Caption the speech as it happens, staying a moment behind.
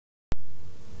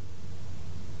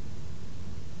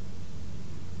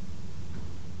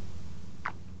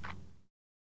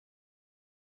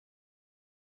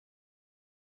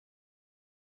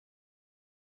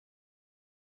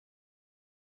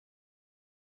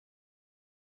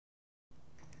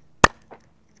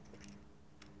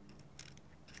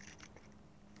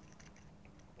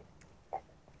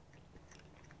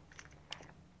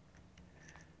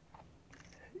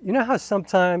You know how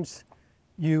sometimes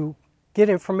you get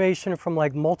information from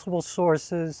like multiple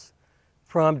sources,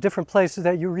 from different places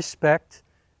that you respect,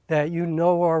 that you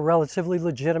know are relatively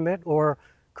legitimate or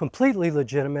completely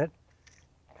legitimate,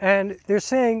 and they're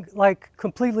saying like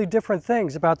completely different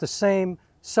things about the same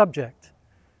subject.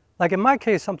 Like in my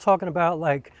case, I'm talking about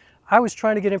like, I was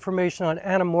trying to get information on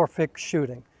anamorphic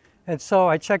shooting. And so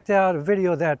I checked out a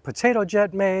video that Potato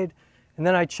Jet made, and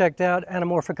then I checked out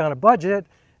Anamorphic on a Budget,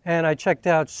 and I checked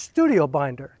out Studio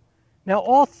Binder. Now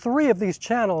all three of these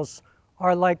channels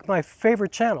are like my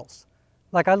favorite channels.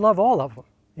 Like I love all of them,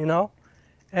 you know?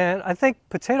 And I think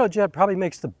Potato Jet probably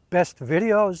makes the best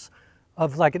videos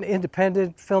of like an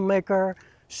independent filmmaker.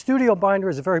 Studio Binder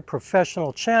is a very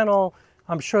professional channel.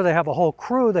 I'm sure they have a whole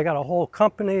crew, they got a whole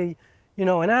company, you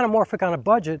know, and Anamorphic on a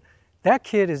Budget, that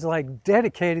kid is like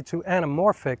dedicated to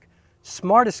anamorphic.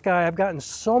 Smartest guy. I've gotten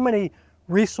so many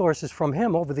resources from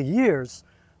him over the years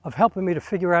of helping me to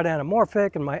figure out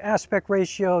anamorphic and my aspect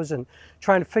ratios and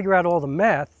trying to figure out all the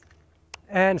math.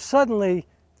 And suddenly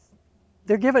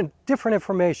they're given different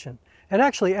information. And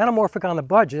actually Anamorphic on the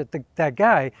Budget, that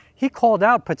guy, he called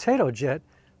out Potato Jet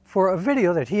for a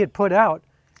video that he had put out,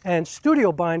 and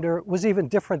Studio Binder was even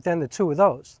different than the two of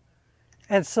those.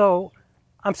 And so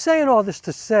I'm saying all this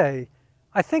to say,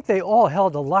 I think they all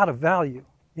held a lot of value,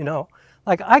 you know?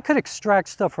 Like I could extract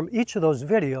stuff from each of those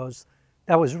videos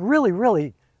that was really,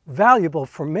 really valuable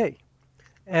for me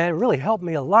and really helped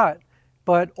me a lot.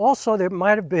 But also there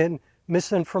might have been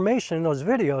misinformation in those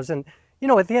videos. And, you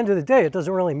know, at the end of the day, it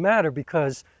doesn't really matter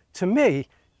because to me,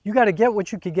 you got to get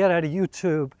what you could get out of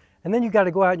YouTube, and then you got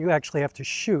to go out and you actually have to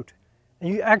shoot.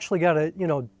 And you actually got to, you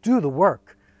know, do the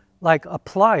work, like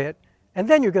apply it, and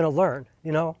then you're going to learn,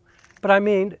 you know? But I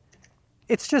mean,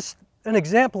 it's just an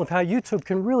example of how YouTube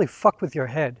can really fuck with your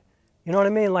head. You know what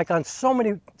I mean? Like on so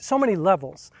many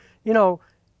levels. You know,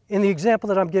 in the example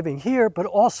that I'm giving here, but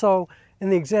also in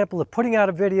the example of putting out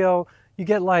a video, you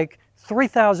get like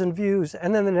 3,000 views,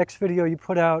 and then the next video you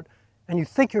put out, and you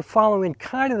think you're following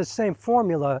kind of the same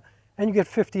formula, and you get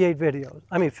 58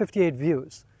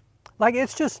 views. Like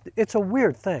it's a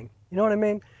weird thing. You know what I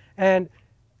mean? And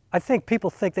I think people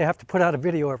think they have to put out a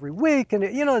video every week, and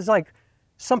you know, it's like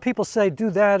some people say do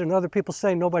that, and other people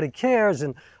say nobody cares,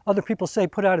 and other people say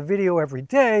put out a video every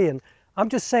day. And I'm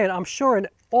just saying, I'm sure in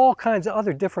all kinds of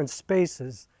other different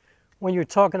spaces, when you're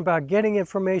talking about getting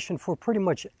information for pretty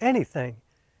much anything,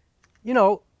 you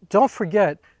know, don't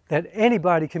forget that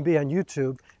anybody can be on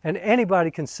YouTube and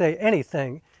anybody can say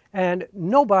anything, and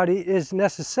nobody is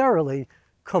necessarily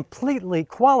completely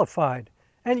qualified.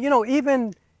 And you know,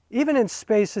 even in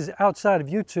spaces outside of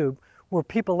YouTube where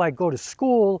people like go to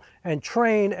school and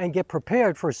train and get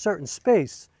prepared for a certain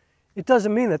space, it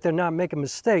doesn't mean that they're not making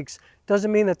mistakes. It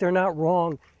doesn't mean that they're not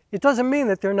wrong. It doesn't mean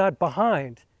that they're not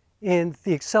behind in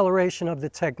the acceleration of the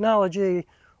technology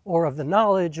or of the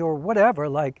knowledge or whatever.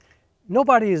 Like,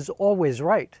 nobody is always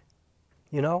right,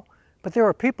 you know? But there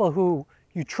are people who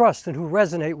you trust and who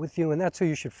resonate with you, and that's who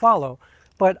you should follow.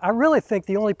 But I really think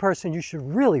the only person you should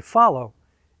really follow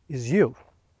is you.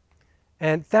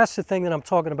 And that's the thing that I'm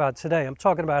talking about today. I'm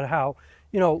talking about how,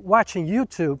 you know, watching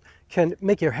YouTube can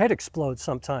make your head explode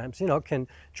sometimes, you know, can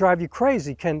drive you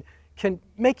crazy, can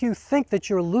make you think that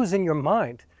you're losing your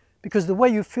mind, because the way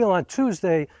you feel on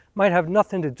Tuesday might have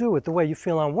nothing to do with the way you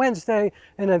feel on Wednesday,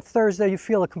 and then Thursday you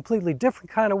feel a completely different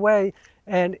kind of way,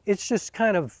 and it's just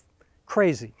kind of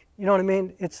crazy. You know what I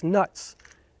mean? It's nuts.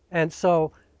 And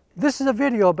so this is a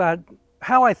video about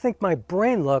how I think my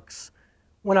brain looks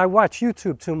when I watch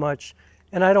YouTube too much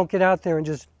and I don't get out there and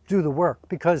just do the work.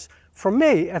 Because for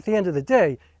me, at the end of the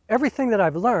day, everything that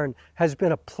I've learned has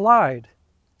been applied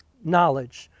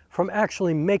knowledge from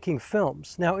actually making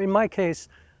films. Now, in my case,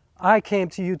 I came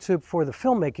to YouTube for the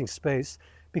filmmaking space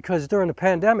because during the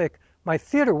pandemic, my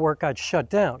theater work got shut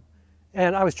down.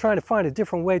 And I was trying to find a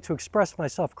different way to express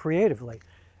myself creatively.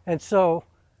 And so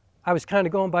I was kind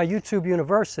of going by YouTube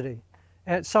University.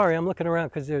 And sorry, I'm looking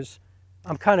around because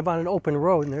I'm kind of on an open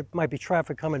road and there might be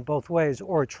traffic coming both ways,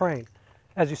 or a train.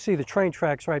 As you see, the train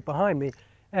tracks right behind me.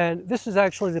 And this is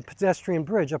actually the pedestrian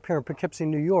bridge up here in Poughkeepsie,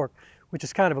 New York, which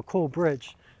is kind of a cool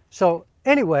bridge. So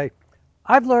anyway,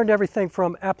 I've learned everything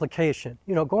from application,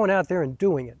 you know, going out there and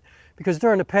doing it. Because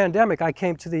during the pandemic, I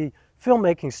came to the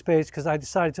filmmaking space because I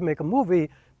decided to make a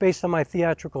movie based on my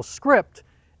theatrical script.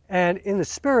 And in the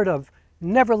spirit of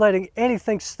never letting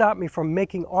anything stop me from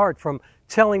making art, from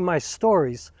telling my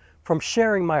stories, from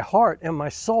sharing my heart and my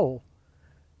soul,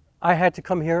 I had to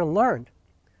come here and learn.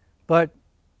 But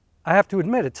I have to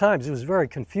admit, at times it was very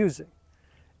confusing.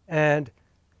 And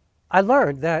I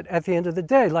learned that at the end of the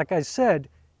day, like I said,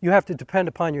 you have to depend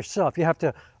upon yourself. You have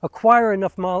to acquire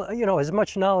enough, as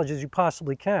much knowledge as you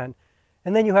possibly can,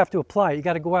 and then you have to apply it. You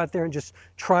got to go out there and just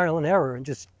trial and error and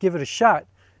just give it a shot.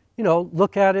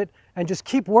 Look at it and just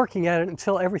keep working at it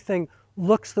until everything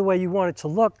looks the way you want it to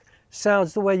look,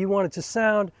 sounds the way you want it to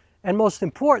sound, and most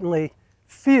importantly,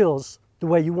 feels the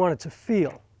way you want it to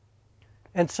feel.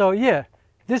 And so, yeah,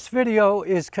 this video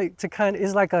is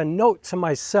like a note to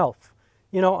myself.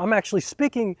 I'm actually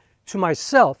speaking to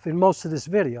myself in most of this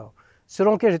video. So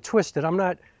don't get it twisted. I'm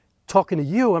not talking to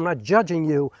you. I'm not judging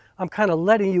you. I'm kind of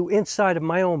letting you inside of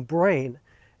my own brain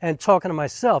and talking to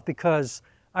myself, because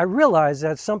I realize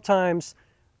that sometimes,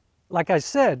 like I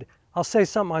said, I'll say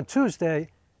something on Tuesday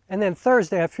and then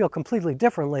Thursday I feel completely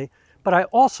differently. But I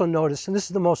also notice, and this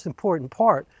is the most important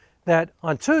part, that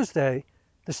on Tuesday,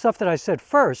 the stuff that I said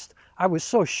first, I was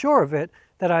so sure of it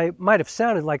that I might have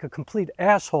sounded like a complete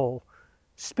asshole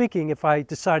speaking if I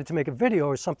decided to make a video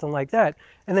or something like that.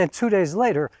 And then 2 days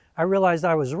later, I realized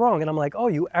I was wrong. And I'm like, oh,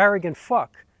 you arrogant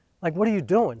fuck. Like, what are you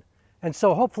doing? And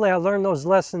so hopefully I learned those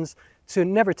lessons to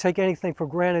never take anything for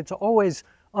granted, to always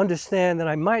understand that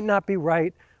I might not be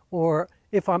right, or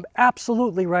if I'm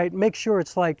absolutely right, make sure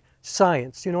it's like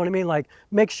science, you know what I mean? Like,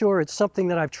 make sure it's something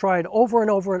that I've tried over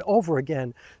and over and over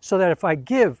again, so that if I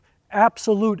give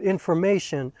absolute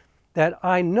information, that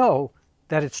I know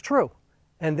that it's true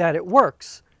and that it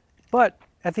works. But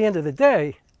at the end of the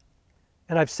day,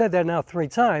 and I've said that now 3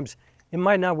 times, it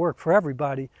might not work for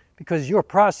everybody, because your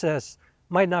process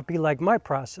might not be like my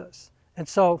process. And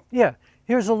so, yeah,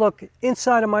 here's a look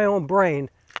inside of my own brain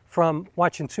from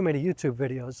watching too many YouTube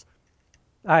videos.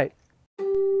 All right.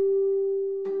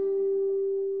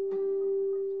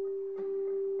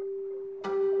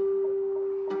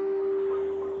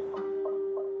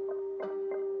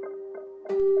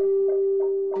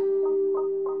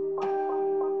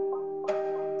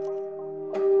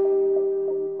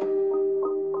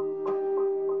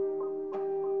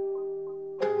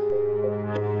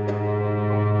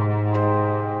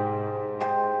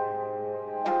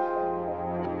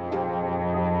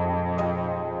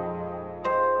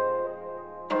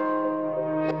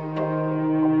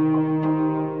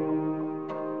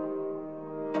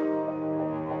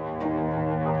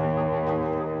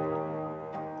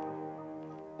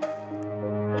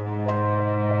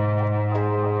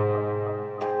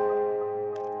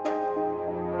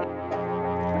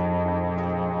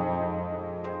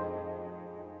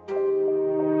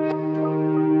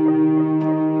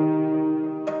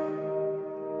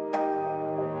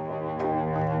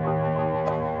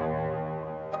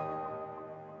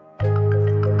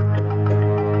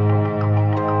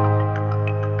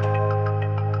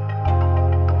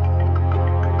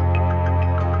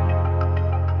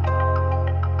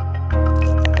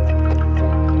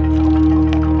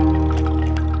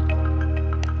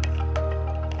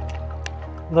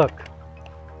 Look,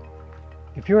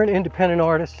 if you're an independent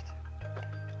artist,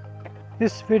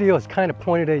 this video is kind of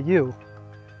pointed at you,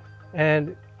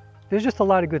 and there's just a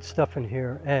lot of good stuff in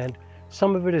here, and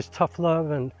some of it is tough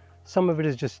love and some of it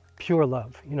is just pure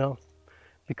love,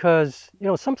 because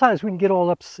sometimes we can get all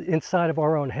up inside of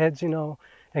our own heads, and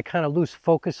kind of lose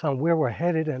focus on where we're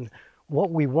headed and what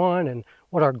we want and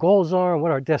what our goals are and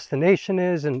what our destination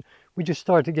is, and we just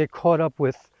start to get caught up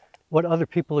with what other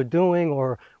people are doing,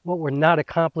 or what we're not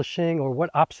accomplishing, or what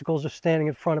obstacles are standing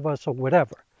in front of us, or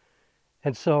whatever.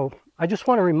 And so I just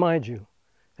want to remind you,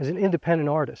 as an independent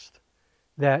artist,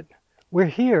 that we're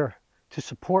here to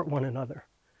support one another,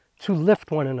 to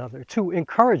lift one another, to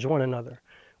encourage one another.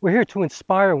 We're here to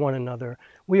inspire one another.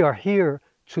 We are here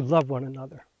to love one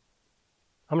another.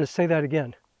 I'm going to say that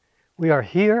again. We are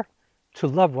here to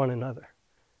love one another.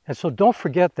 And so don't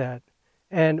forget that.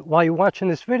 And while you're watching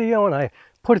this video, and I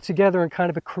put it together in kind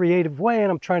of a creative way,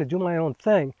 and I'm trying to do my own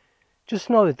thing, just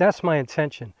know that that's my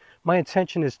intention. My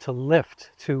intention is to lift,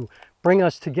 to bring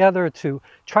us together, to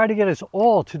try to get us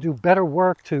all to do better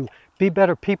work, to be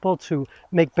better people, to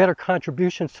make better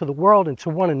contributions to the world and to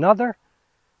one another,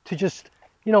 to just,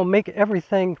 make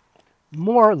everything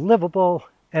more livable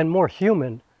and more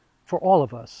human for all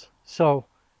of us. So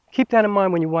keep that in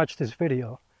mind when you watch this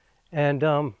video. And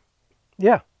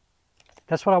yeah,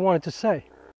 that's what I wanted to say.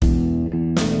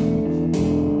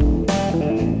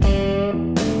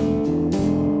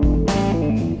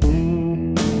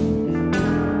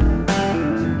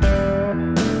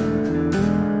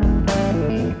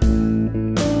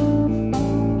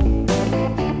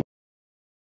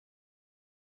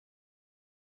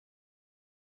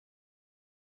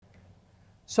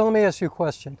 So let me ask you a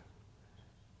question.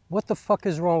 What the fuck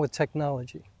is wrong with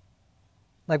technology?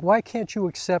 Like, why can't you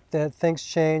accept that things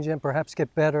change and perhaps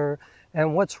get better?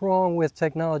 And what's wrong with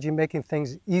technology making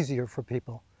things easier for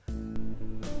people?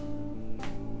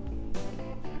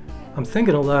 I'm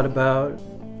thinking a lot about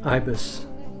IBIS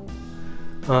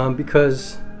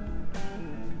because,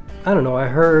 I don't know,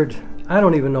 I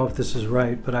don't even know if this is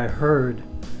right, but I heard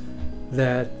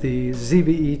that the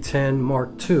ZVe10 Mark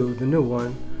II, the new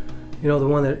one, you know, the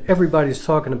one that everybody's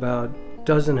talking about,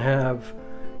 doesn't have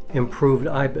improved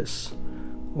IBIS.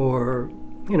 Or,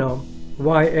 you know,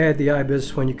 why add the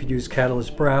IBIS when you could use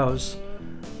Catalyst Browse?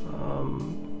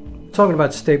 Talking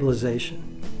about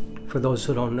stabilization, for those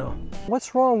who don't know.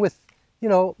 What's wrong with, you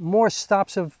know, more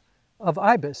stops of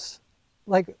IBIS?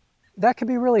 Like, that could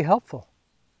be really helpful,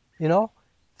 you know?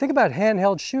 Think about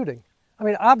handheld shooting. I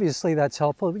mean, obviously that's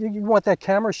helpful. You want that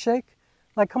camera shake?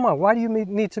 Like, come on, why do you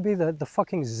need to be the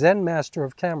fucking Zen master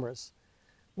of cameras?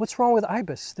 What's wrong with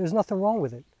IBIS? There's nothing wrong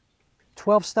with it.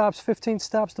 12 stops, 15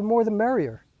 stops, the more the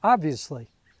merrier, obviously.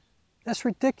 That's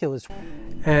ridiculous.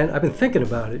 And I've been thinking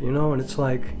about it, you know, and it's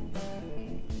like,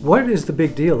 what is the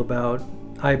big deal about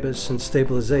IBIS and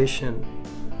stabilization?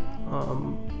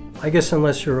 I guess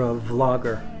unless you're a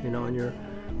vlogger, you know, and you're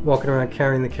walking around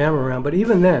carrying the camera around. But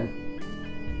even then,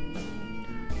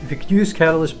 if you could use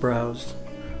Catalyst Browse,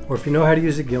 or if you know how to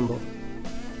use a gimbal,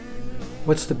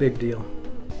 what's the big deal?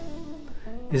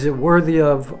 Is it worthy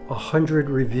of 100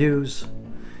 reviews?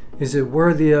 Is it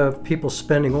worthy of people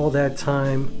spending all that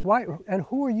time? Why? And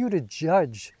who are you to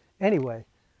judge anyway?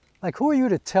 Like, who are you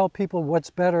to tell people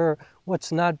what's better,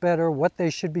 what's not better, what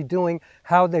they should be doing,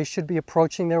 how they should be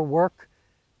approaching their work?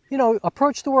 You know,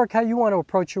 approach the work how you want to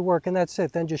approach your work, and that's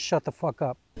it. Then just shut the fuck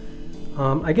up.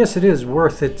 I guess it is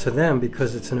worth it to them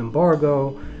because it's an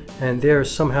embargo and they're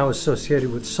somehow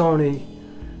associated with Sony.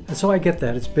 And so I get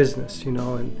that. It's business, you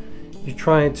know, and you're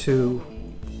trying to,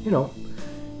 you know,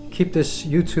 keep this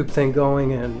YouTube thing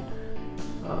going and,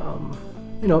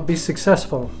 you know, be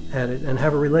successful at it and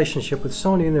have a relationship with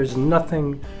Sony, and there's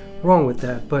nothing wrong with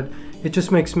that. But it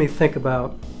just makes me think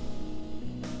about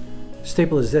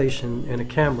stabilization in a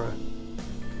camera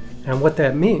and what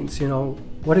that means. You know,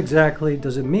 what exactly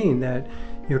does it mean that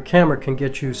your camera can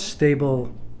get you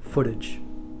stable footage?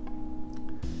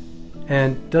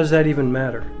 And does that even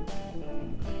matter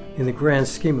in the grand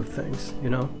scheme of things, you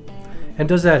know? And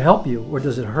does that help you or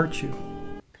does it hurt you?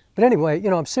 But anyway, you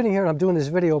know, I'm sitting here and I'm doing this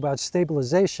video about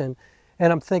stabilization,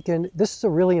 and I'm thinking this is a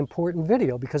really important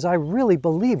video because I really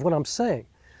believe what I'm saying.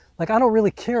 Like, I don't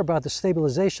really care about the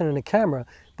stabilization in the camera,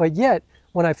 but yet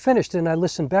when I finished it and I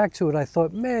listened back to it, I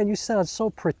thought, man, you sound so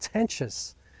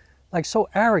pretentious, like so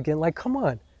arrogant. Like, come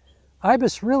on,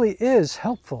 IBIS really is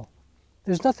helpful.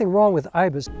 There's nothing wrong with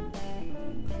IBIS.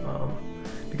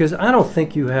 Because I don't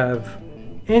think you have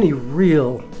any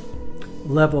real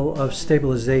level of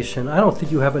stabilization. I don't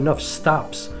think you have enough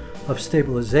stops of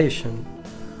stabilization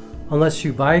unless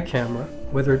you buy a camera,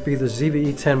 whether it be the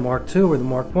ZVe10 Mark II or the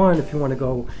Mark I, if you want to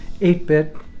go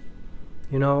 8-bit,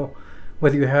 you know,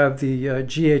 whether you have the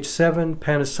GH7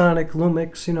 Panasonic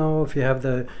Lumix, you know, if you have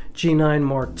the G9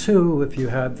 Mark II, if you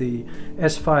have the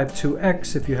S5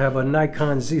 IIX, if you have a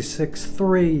Nikon Z6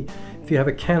 III, if you have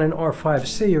a Canon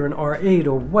R5C or an R8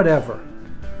 or whatever,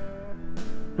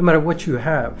 no matter what you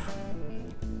have,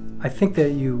 I think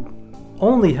that you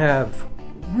only have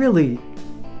really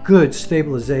good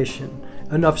stabilization,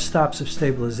 enough stops of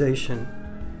stabilization,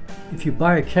 if you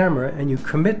buy a camera and you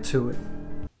commit to it.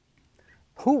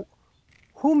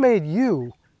 Who made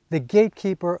you the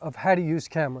gatekeeper of how to use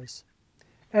cameras?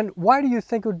 And why do you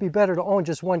think it would be better to own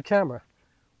just one camera?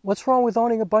 What's wrong with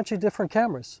owning a bunch of different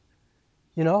cameras?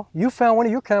 You know, you found one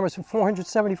of your cameras for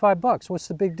 475 bucks. What's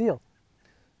the big deal?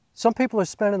 Some people are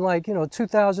spending like, you know,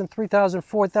 $2,000, $3,000,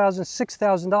 $4,000,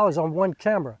 $6,000 on one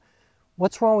camera.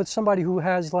 What's wrong with somebody who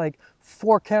has like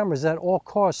 4 cameras that all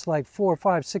cost like $400,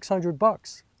 $500,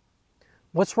 $600?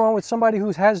 What's wrong with somebody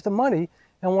who has the money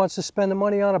and wants to spend the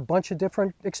money on a bunch of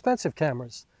different expensive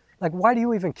cameras? Like, why do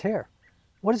you even care?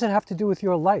 What does it have to do with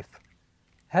your life?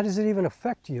 How does it even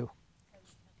affect you?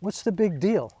 What's the big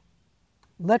deal?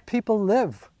 Let people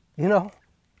live, you know?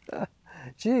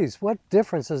 Geez, what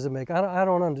difference does it make? I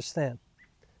don't understand,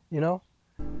 you know?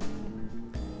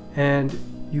 And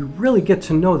you really get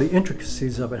to know the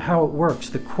intricacies of it, how it works,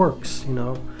 the quirks, you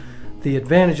know, the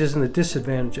advantages and the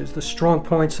disadvantages, the strong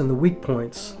points and the weak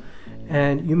points.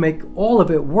 And you make all of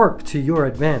it work to your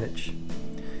advantage.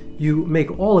 You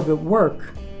make all of it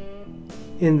work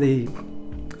in the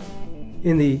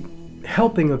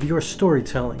helping of your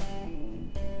storytelling,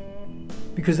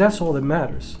 because that's all that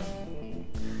matters.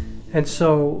 And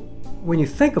so when you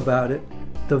think about it,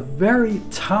 the very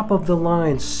top of the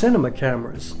line cinema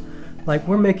cameras, like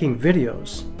we're making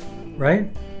videos, right?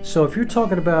 So if you're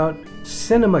talking about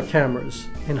cinema cameras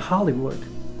in Hollywood,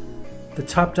 the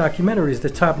top documentaries, the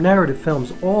top narrative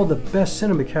films, all the best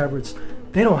cinema cameras,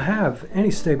 they don't have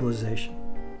any stabilization.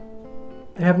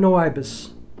 They have no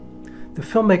IBIS. The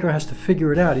filmmaker has to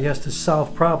figure it out. He has to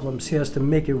solve problems. He has to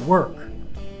make it work.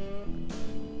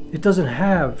 It doesn't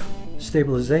have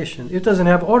stabilization. It doesn't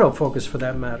have autofocus, for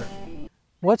that matter.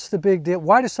 What's the big deal?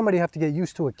 Why does somebody have to get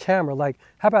used to a camera? Like,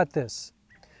 how about this?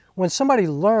 When somebody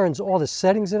learns all the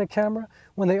settings in a camera,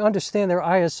 when they understand their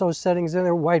ISO settings and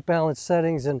their white balance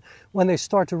settings, and when they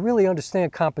start to really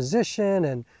understand composition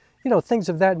and, you know, things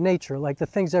of that nature, like the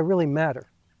things that really matter,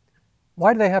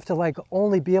 why do they have to like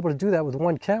only be able to do that with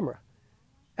one camera?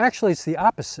 Actually, it's the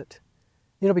opposite.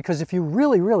 You know, because if you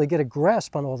really get a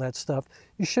grasp on all that stuff,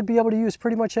 you should be able to use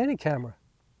pretty much any camera.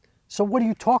 So what are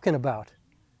you talking about?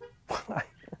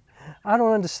 I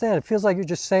don't understand. It feels like you're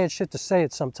just saying shit to say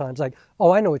it sometimes. Like,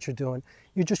 oh, I know what you're doing.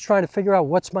 You're just trying to figure out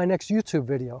what's my next YouTube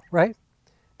video, right?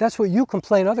 That's what you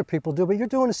complain other people do, but you're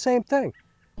doing the same thing.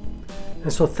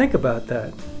 And so think about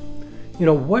that. You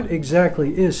know, what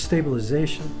exactly is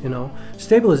stabilization? You know,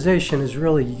 stabilization is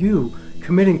really you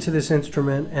committing to this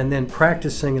instrument and then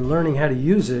practicing and learning how to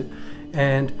use it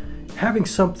and having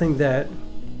something that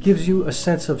gives you a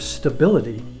sense of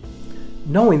stability,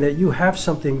 knowing that you have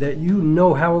something that you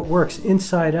know how it works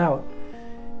inside out.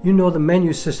 You know the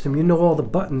menu system, you know all the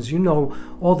buttons, you know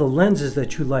all the lenses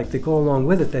that you like that go along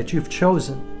with it that you've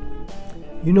chosen.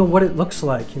 You know what it looks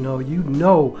like, you know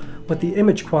what the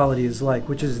image quality is like,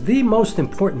 which is the most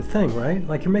important thing, right?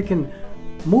 Like, you're making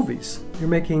movies, you're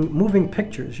making moving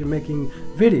pictures, you're making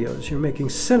videos, you're making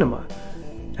cinema.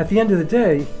 At the end of the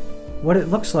day, what it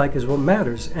looks like is what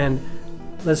matters. And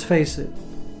let's face it,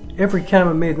 every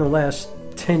camera made in the last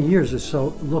 10 years or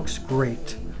so looks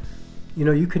great. You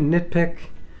know, you can nitpick,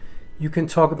 you can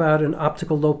talk about an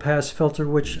optical low pass filter,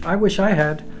 which I wish I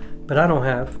had, but I don't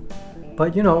have.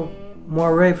 But you know,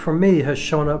 Moiré for me has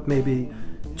shown up maybe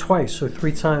twice or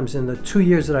 3 times in the 2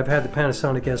 years that I've had the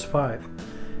Panasonic S5.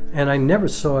 And I never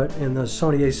saw it in the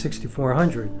Sony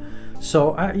A6400.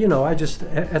 So I just,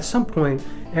 at some point,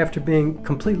 after being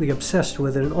completely obsessed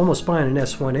with it and almost buying an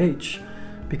S1H,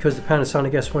 because the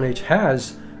Panasonic S1H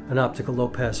has an optical low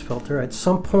pass filter, at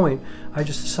some point I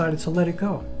just decided to let it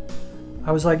go.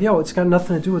 I was like, yo, it's got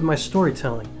nothing to do with my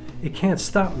storytelling. It can't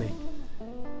stop me.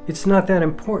 It's not that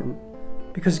important.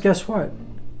 Because guess what?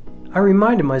 I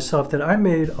reminded myself that I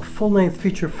made a full-length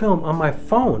feature film on my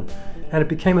phone, and it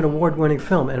became an award-winning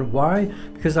film. And why?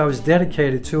 Because I was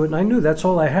dedicated to it, and I knew that's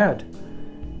all I had.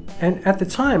 And at the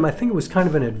time, I think it was kind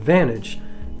of an advantage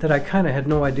that I kind of had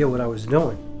no idea what I was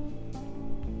doing.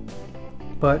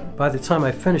 But by the time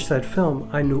I finished that film,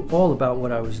 I knew all about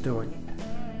what I was doing.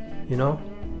 You know?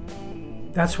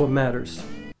 That's what matters.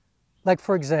 Like,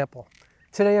 for example,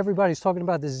 today everybody's talking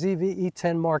about the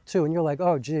ZVe10 Mark II, and you're like,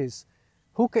 oh, geez.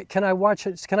 Can I watch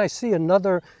it? Can I see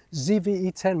another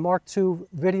ZVe10 Mark II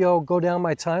video go down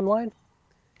my timeline?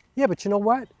 Yeah, but you know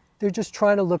what? They're just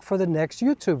trying to look for the next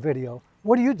YouTube video.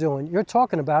 What are you doing? You're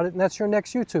talking about it, and that's your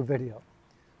next YouTube video.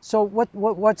 So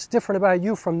what's different about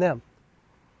you from them?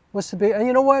 What's the big? And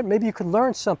you know what? Maybe you could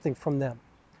learn something from them.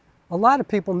 A lot of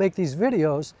people make these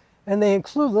videos, and they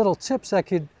include little tips that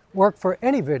could work for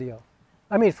any video.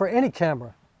 I mean, for any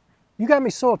camera. You got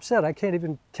me so upset I can't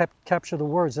even capture the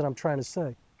words that I'm trying to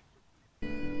say.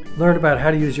 Learn about how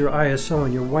to use your ISO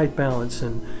and your white balance,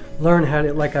 and learn how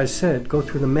to, like I said, go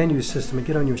through the menu system and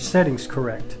get on your settings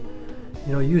correct.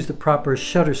 You know, use the proper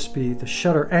shutter speed, the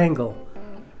shutter angle.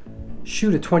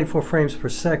 Shoot at 24 frames per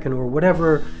second, or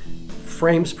whatever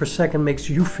frames per second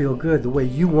makes you feel good, the way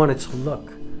you want it to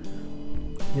look.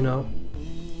 You know,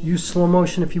 use slow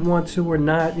motion if you want to or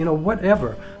not, you know,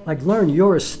 whatever. Like, learn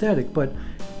your aesthetic, but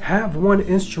have one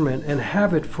instrument and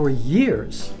have it for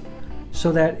years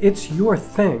so that it's your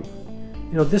thing.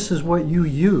 You know, this is what you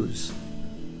use.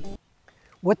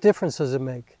 What difference does it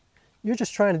make? You're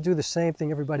just trying to do the same thing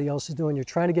everybody else is doing. You're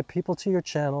trying to get people to your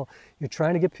channel. You're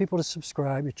trying to get people to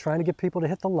subscribe. You're trying to get people to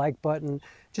hit the like button.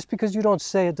 Just because you don't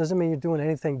say it doesn't mean you're doing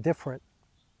anything different.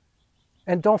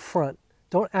 And don't front.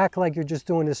 Don't act like you're just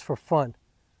doing this for fun.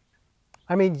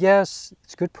 I mean, yes,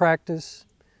 it's good practice.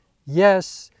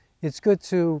 Yes, it's good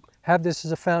to have this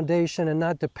as a foundation and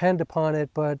not depend upon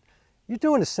it, but you're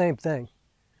doing the same thing,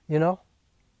 you know?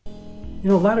 You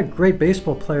know, a lot of great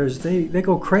baseball players, they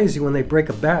go crazy when they break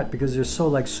a bat because they're so,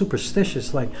 like,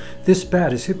 superstitious. Like, this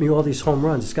bat has hit me all these home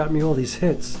runs. It's got me all these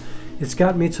hits. It's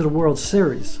got me to the World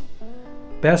Series.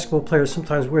 Basketball players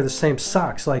sometimes wear the same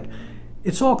socks. Like,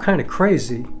 it's all kind of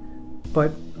crazy,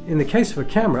 but in the case of a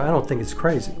camera, I don't think it's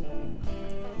crazy.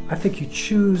 I think you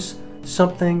choose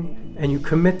something and you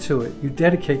commit to it, you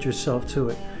dedicate yourself to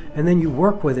it, and then you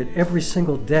work with it every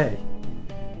single day.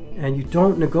 And you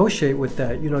don't negotiate with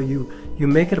that. You know, you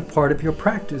make it a part of your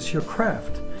practice, your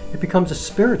craft. It becomes a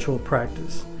spiritual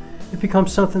practice. It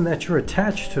becomes something that you're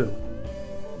attached to.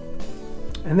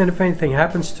 And then if anything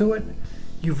happens to it,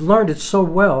 you've learned it so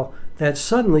well that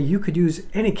suddenly you could use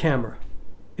any camera.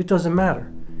 It doesn't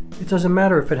matter. It doesn't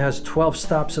matter if it has 12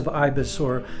 stops of IBIS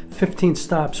or 15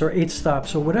 stops or 8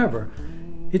 stops or whatever.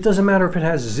 It doesn't matter if it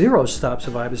has 0 stops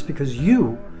of IBIS, because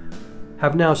you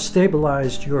have now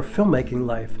stabilized your filmmaking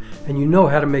life and you know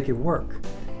how to make it work.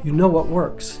 You know what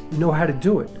works. You know how to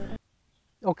do it.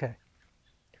 Okay.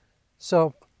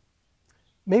 So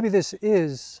maybe this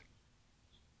is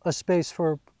a space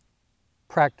for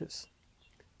practice,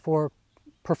 for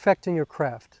perfecting your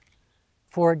craft,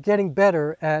 for getting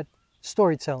better at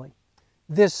storytelling,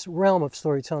 this realm of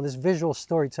storytelling, this visual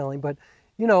storytelling. But,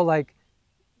 you know, like,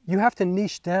 you have to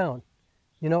niche down.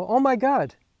 You know, oh my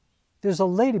God, there's a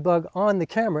ladybug on the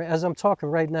camera as I'm talking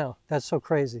right now. That's so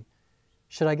crazy.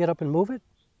 Should I get up and move it?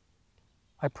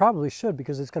 I probably should,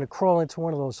 because it's going to crawl into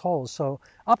one of those holes. So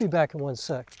I'll be back in 1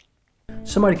 sec.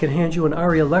 Somebody can hand you an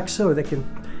Arri Alexa, or they can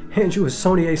hand you a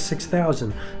Sony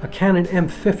a6000, a Canon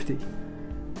M50.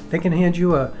 They can hand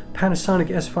you a Panasonic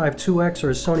S5 2X or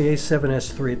a Sony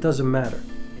a7S III. It doesn't matter.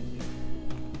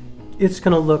 It's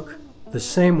going to look the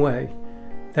same way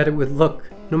that it would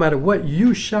look no matter what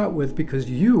you shot with, because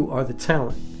you are the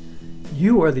talent.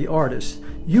 You are the artist.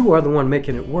 You are the one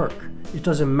making it work. It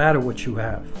doesn't matter what you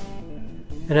have.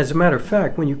 And as a matter of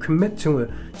fact, when you commit to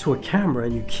a camera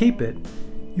and you keep it,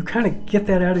 you kind of get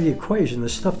that out of the equation, the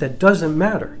stuff that doesn't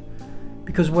matter.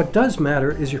 Because what does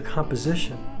matter is your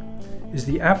composition, is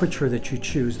the aperture that you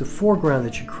choose, the foreground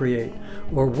that you create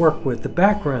or work with, the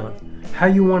background, how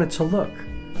you want it to look.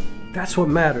 That's what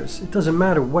matters. It doesn't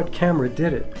matter what camera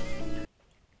did it.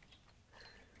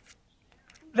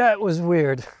 That was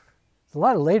weird. There's a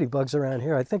lot of ladybugs around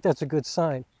here. I think that's a good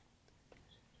sign.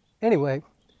 Anyway,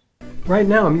 right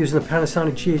now I'm using the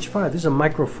Panasonic GH7. This is a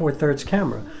micro 4/3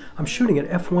 camera. I'm shooting at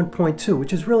f1.2,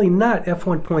 which is really not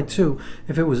f1.2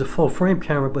 if it was a full frame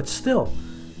camera, but still,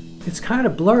 it's kind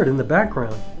of blurred in the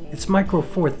background. It's micro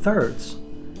 4/3.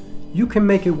 You can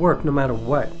make it work no matter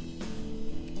what.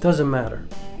 Doesn't matter.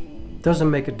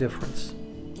 Doesn't make a difference.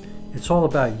 It's all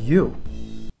about you.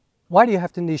 Why do you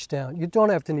have to niche down? You don't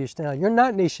have to niche down. You're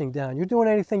not niching down. You're doing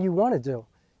anything you want to do.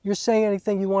 You're saying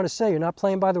anything you want to say. You're not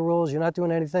playing by the rules. You're not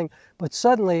doing anything. But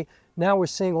suddenly, now we're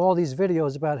seeing all these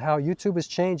videos about how YouTube is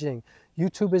changing.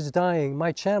 YouTube is dying.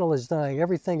 My channel is dying.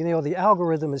 Everything, you know, the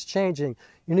algorithm is changing.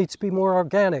 You need to be more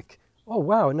organic. Oh,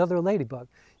 wow, another ladybug.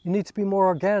 You need to be more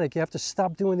organic. You have to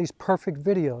stop doing these perfect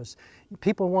videos.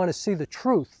 People want to see the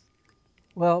truth.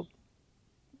 Well,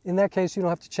 in that case, you don't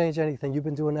have to change anything. You've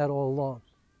been doing that all along.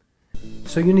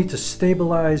 So you need to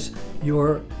stabilize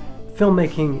your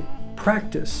filmmaking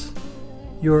practice,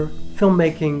 your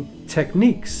filmmaking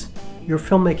techniques, your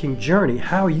filmmaking journey,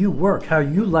 how you work, how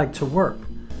you like to work.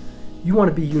 You want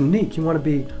to be unique. You want to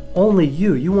be only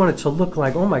you. You want it to look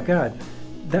like, oh my God,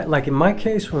 that, like in my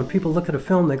case, when people look at a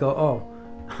film, they go, oh,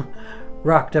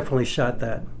 Rock definitely shot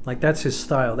that. Like, that's his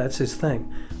style. That's his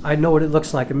thing. I know what it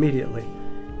looks like immediately.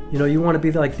 You know, you want to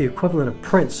be like the equivalent of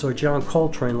Prince or John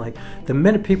Coltrane. Like, the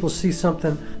minute people see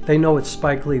something, they know it's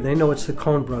Spike Lee. They know it's the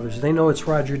Coen Brothers. They know it's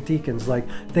Roger Deakins. Like,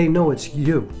 they know it's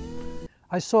you.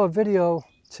 I saw a video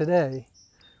today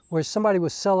where somebody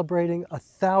was celebrating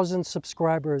 1,000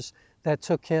 subscribers that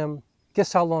took him,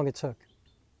 guess how long it took?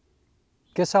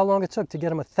 Guess how long it took to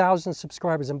get him 1,000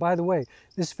 subscribers? And by the way,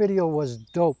 this video was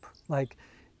dope. Like,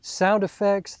 sound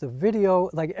effects, the video,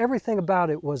 like everything about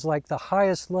it was like the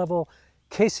highest level,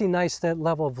 Casey Neistat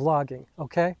level vlogging,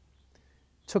 okay?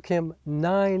 Took him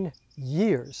 9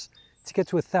 years to get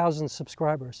to 1,000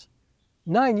 subscribers.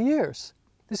 9 years.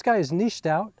 This guy is niched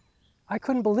out. I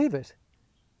couldn't believe it.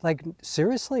 Like,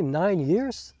 seriously, 9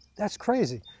 years? That's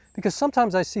crazy. Because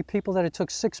sometimes I see people that it took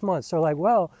 6 months. They're like,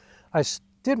 well, I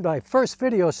did my first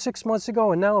video 6 months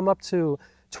ago and now I'm up to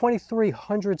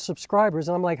 2,300 subscribers.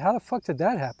 And I'm like, how the fuck did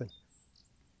that happen?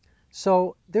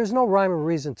 So there's no rhyme or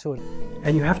reason to it.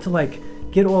 And you have to, like,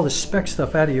 get all the spec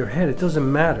stuff out of your head. It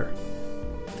doesn't matter.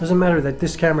 It doesn't matter that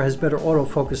this camera has better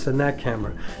autofocus than that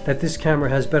camera, that this camera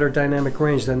has better dynamic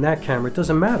range than that camera. It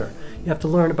doesn't matter. You have to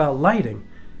learn about lighting,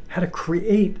 how to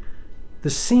create the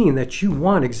scene that you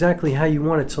want exactly how you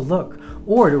want it to look,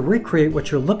 or to recreate what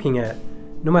you're looking at,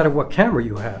 no matter what camera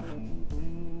you have.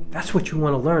 That's what you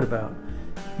want to learn about.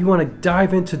 You want to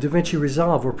dive into DaVinci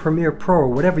Resolve or Premiere Pro or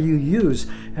whatever you use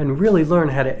and really learn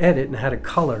how to edit and how to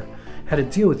color, how to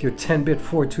deal with your 10-bit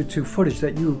 422 footage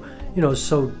that you know,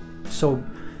 so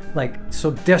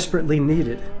desperately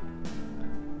needed.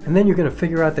 And then you're going to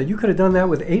figure out that you could have done that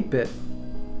with 8-bit.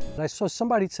 I saw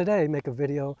somebody today make a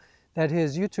video that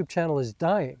his YouTube channel is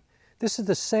dying. This is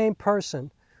the same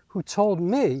person who told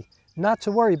me not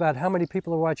to worry about how many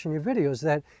people are watching your videos,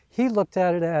 that he looked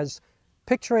at it as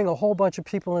picturing a whole bunch of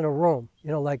people in a room.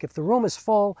 You know, like if the room is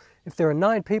full, if there are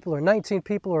 9 people or 19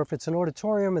 people, or if it's an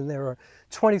auditorium and there are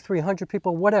 2,300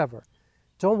 people, whatever.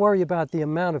 Don't worry about the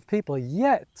amount of people.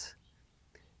 Yet,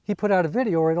 he put out a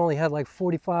video where it only had like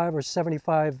 45 or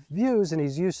 75 views, and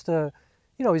he's used to,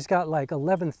 you know, he's got like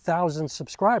 11,000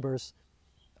 subscribers.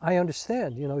 I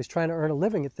understand, you know, he's trying to earn a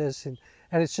living at this, and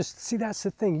it's just, see, that's the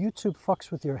thing, YouTube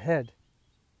fucks with your head,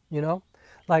 you know?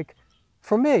 Like,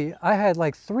 for me, I had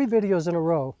like 3 videos in a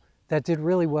row that did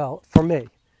really well for me.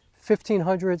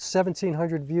 1,500,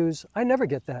 1,700 views, I never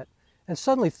get that. And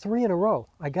suddenly 3 in a row,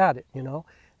 I got it, you know?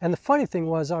 And the funny thing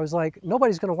was, I was like,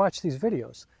 nobody's gonna watch these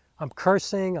videos. I'm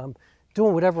cursing, I'm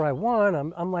doing whatever I want,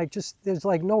 I'm like, just, there's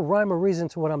like no rhyme or reason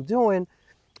to what I'm doing.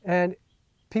 And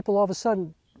people all of a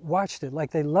sudden watched it,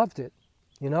 like they loved it,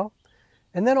 you know?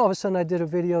 And then all of a sudden I did a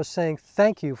video saying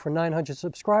thank you for 900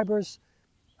 subscribers.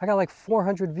 I got like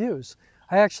 400 views.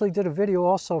 I actually did a video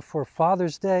also for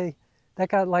Father's Day that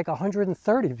got like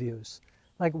 130 views.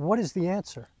 Like, what is the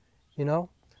answer, you know?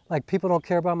 Like, people don't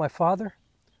care about my father?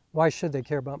 Why should they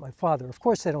care about my father? Of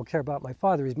course they don't care about my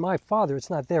father. He's my father, it's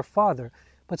not their father.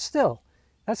 But still,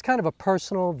 that's kind of a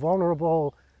personal,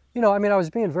 vulnerable, you know, I mean, I was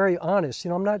being very honest. You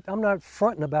know, I'm not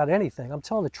fronting about anything. I'm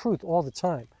telling the truth all the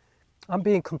time. I'm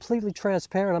being completely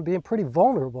transparent. I'm being pretty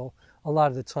vulnerable a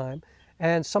lot of the time.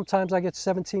 And sometimes I get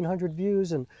 1,700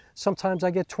 views, and sometimes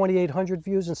I get 2,800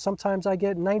 views, and sometimes I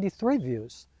get 93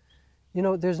 views. You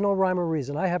know, there's no rhyme or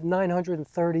reason. I have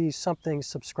 930 something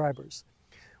subscribers.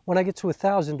 When I get to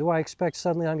 1,000, do I expect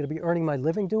suddenly I'm going to be earning my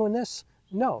living doing this?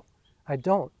 No, I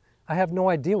don't. I have no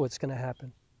idea what's going to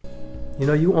happen. You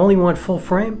know, you only want full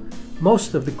frame?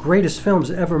 Most of the greatest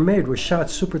films ever made were shot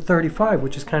Super 35,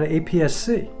 which is kind of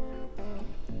APS-C.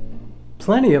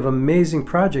 Plenty of amazing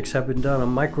projects have been done on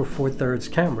micro four thirds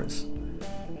cameras.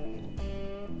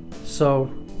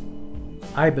 So,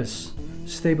 IBIS,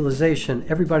 stabilization,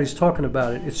 everybody's talking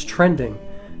about it. It's trending.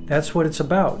 That's what it's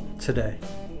about today.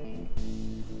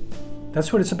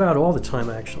 That's what it's about all the time,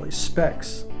 actually.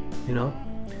 Specs, you know?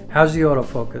 How's the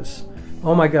autofocus?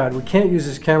 Oh my God, we can't use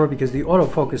this camera because the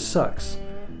autofocus sucks.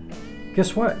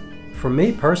 Guess what? For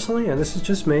me personally, and this is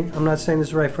just me, I'm not saying this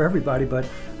is right for everybody, but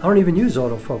I don't even use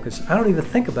autofocus. I don't even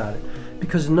think about it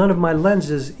because none of my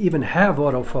lenses even have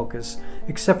autofocus,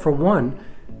 except for one,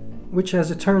 which as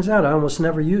it turns out, I almost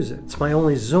never use it. It's my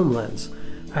only zoom lens.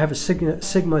 I have a Sigma 28-70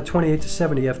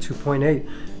 f2.8,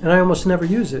 and I almost never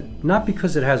use it. Not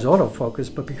because it has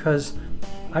autofocus, but because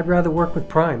I'd rather work with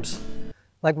primes.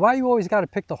 Like, why you always got to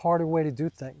pick the harder way to do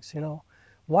things, you know?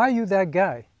 Why are you that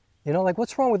guy? You know, like,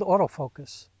 what's wrong with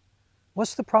autofocus?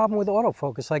 What's the problem with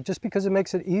autofocus? Like, just because it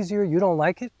makes it easier, you don't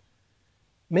like it?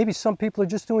 Maybe some people are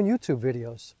just doing YouTube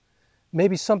videos.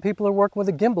 Maybe some people are working with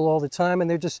a gimbal all the time and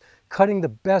they're just cutting the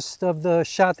best of the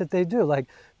shot that they do. Like,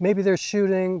 maybe they're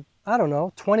shooting, I don't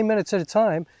know, 20 minutes at a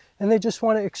time, and they just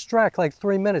want to extract like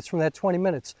 3 minutes from that 20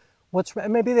 minutes.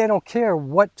 Maybe they don't care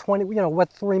what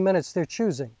 3 minutes they're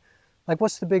choosing. Like,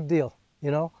 what's the big deal, you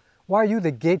know? Why are you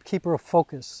the gatekeeper of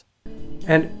focus?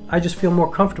 And I just feel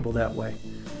more comfortable that way.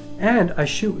 And I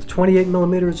shoot with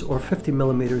 28mm or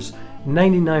 50mm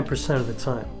 99% of the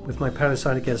time with my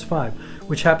Panasonic S5,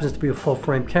 which happens to be a full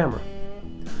frame camera.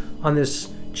 On this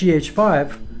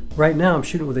GH5, right now I'm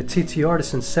shooting with a TT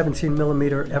Artisan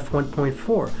 17mm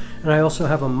f1.4, and I also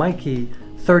have a Mikey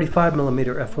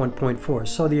 35mm f1.4,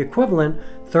 so the equivalent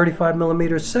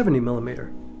 35mm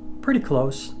 70mm. Pretty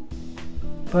close.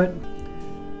 But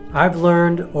I've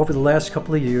learned over the last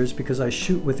couple of years, because I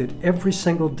shoot with it every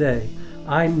single day,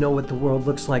 I know what the world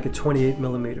looks like at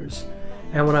 28mm.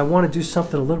 And when I want to do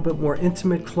something a little bit more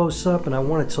intimate, close up, and I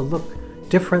want it to look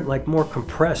different, like more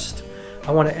compressed,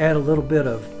 I want to add a little bit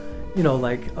of, you know,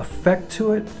 like effect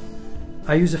to it,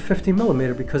 I use a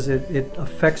 50mm because it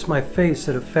affects my face.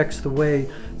 It affects the way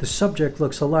the subject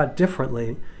looks a lot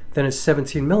differently than a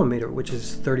 17mm, which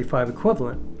is 35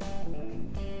 equivalent.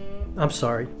 I'm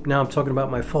sorry, now I'm talking about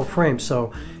my full frame,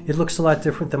 so it looks a lot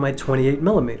different than my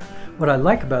 28mm. What I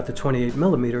like about the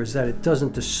 28mm is that it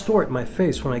doesn't distort my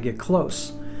face when I get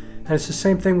close. And it's the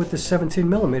same thing with the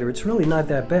 17mm. It's really not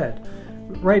that bad.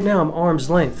 Right now I'm arm's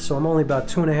length, so I'm only about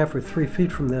 2.5 or 3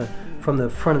 feet from the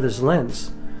front of this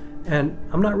lens. And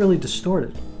I'm not really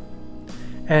distorted.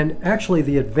 And actually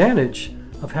the advantage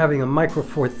of having a micro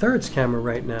four thirds camera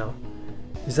right now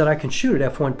is that I can shoot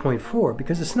at f1.4,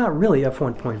 because it's not really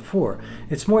f1.4.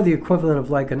 It's more the equivalent of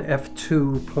like an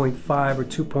f2.5 or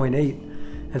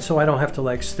 2.8, and so I don't have to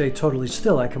like stay totally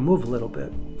still. I can move a little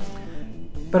bit.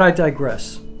 But I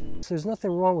digress. There's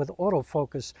nothing wrong with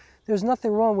autofocus. There's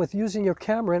nothing wrong with using your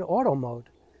camera in auto mode.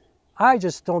 I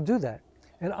just don't do that.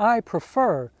 And I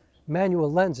prefer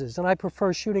manual lenses, and I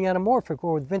prefer shooting anamorphic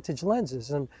or with vintage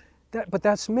lenses. But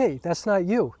that's me. That's not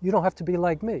you. You don't have to be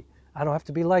like me. I don't have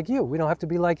to be like you. We don't have to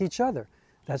be like each other.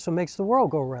 That's what makes the world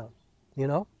go round, you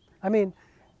know? I mean,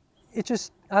 it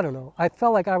just, I don't know. I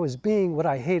felt like I was being what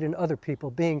I hate in other people,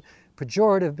 being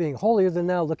pejorative, being holier than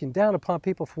thou, looking down upon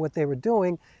people for what they were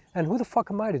doing. And who the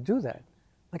fuck am I to do that?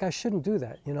 Like, I shouldn't do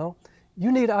that, you know?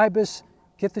 You need IBIS,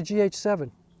 get the GH7,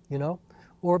 you know?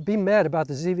 Or be mad about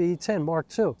the ZVe10 Mark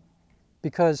II,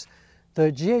 because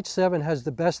the GH7 has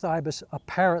the best IBIS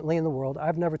apparently in the world.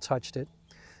 I've never touched it.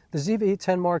 The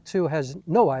ZVe10 Mark II has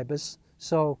no IBIS,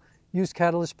 so use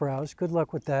Catalyst Browse. Good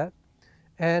luck with that.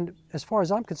 And as far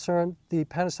as I'm concerned, the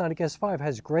Panasonic S5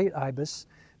 has great IBIS,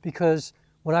 because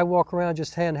when I walk around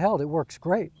just handheld, it works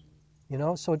great, you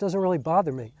know, so it doesn't really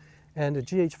bother me. And the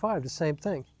GH5, the same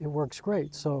thing, it works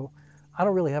great. So I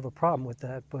don't really have a problem with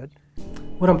that. But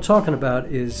what I'm talking about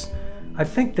is, I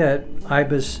think that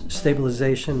IBIS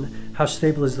stabilization, how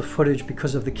stable is the footage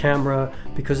because of the camera,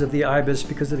 because of the IBIS,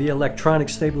 because of the electronic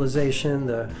stabilization,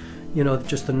 the, you know,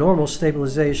 just the normal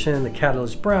stabilization, the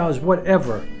Catalyst Browse,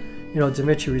 whatever, you know,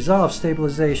 DaVinci Resolve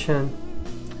stabilization.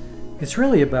 It's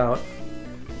really about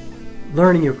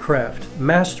learning your craft,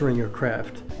 mastering your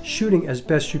craft, shooting as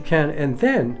best you can, and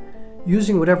then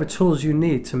using whatever tools you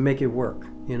need to make it work,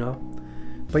 you know.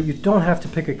 But you don't have to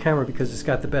pick a camera because it's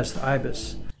got the best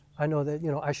IBIS. I know that, you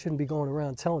know, I shouldn't be going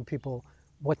around telling people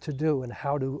what to do and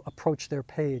how to approach their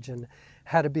page and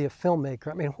how to be a filmmaker.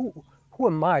 I mean, who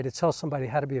am I to tell somebody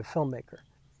how to be a filmmaker?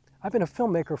 I've been a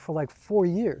filmmaker for like 4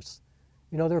 years.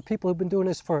 You know, there are people who've been doing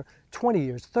this for 20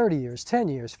 years, 30 years, 10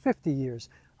 years, 50 years.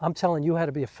 I'm telling you how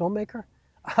to be a filmmaker?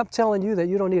 I'm telling you that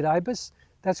you don't need IBIS?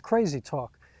 That's crazy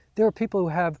talk. There are people who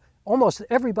have, almost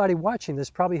everybody watching this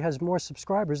probably has more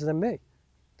subscribers than me.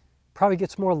 Probably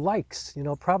gets more likes, you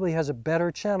know, probably has a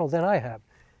better channel than I have.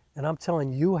 And I'm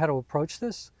telling you how to approach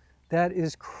this? That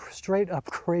is straight up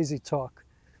crazy talk.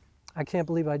 I can't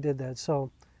believe I did that,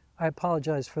 so I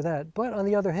apologize for that. But on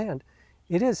the other hand,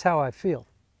 it is how I feel,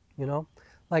 you know?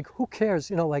 Like, who cares?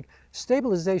 You know, like,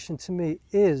 stabilization to me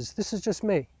is, this is just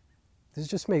me. This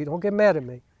is just me, don't get mad at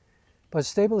me. But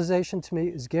stabilization to me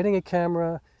is getting a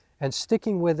camera and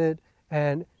sticking with it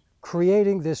and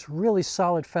creating this really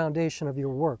solid foundation of your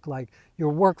work, like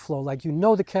your workflow, like you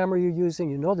know the camera you're using,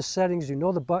 you know the settings, you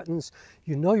know the buttons,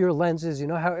 you know your lenses, you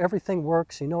know how everything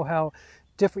works, you know how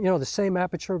different, you know, the same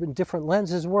aperture in different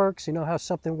lenses works, you know how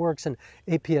something works in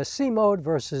APS-C mode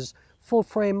versus full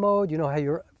frame mode, you know how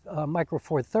your micro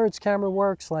four thirds camera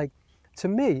works. Like, to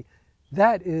me,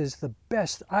 that is the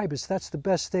best IBIS, that's the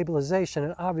best stabilization.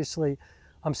 And obviously,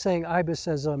 I'm saying IBIS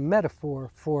as a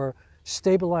metaphor for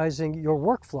stabilizing your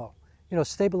workflow, you know,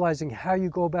 stabilizing how you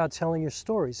go about telling your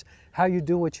stories, how you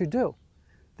do what you do.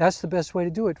 That's the best way to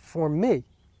do it for me.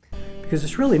 Because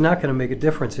it's really not going to make a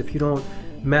difference if you don't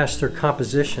master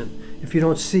composition, if you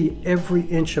don't see every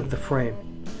inch of the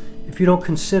frame, if you don't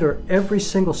consider every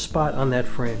single spot on that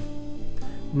frame.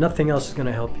 Nothing else is going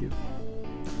to help you.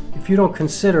 If you don't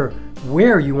consider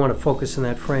where you want to focus in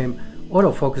that frame,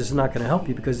 autofocus is not going to help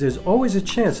you, because there's always a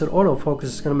chance that autofocus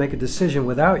is going to make a decision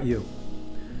without you.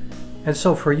 And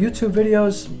so for YouTube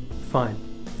videos, fine,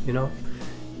 you know.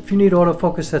 If you need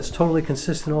autofocus that's totally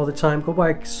consistent all the time, go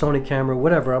buy a Sony camera,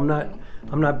 whatever. I'm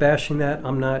not bashing that.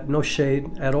 No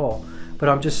shade at all. But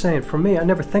I'm just saying, for me, I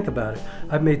never think about it.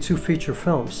 I've made 2 feature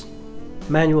films,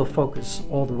 manual focus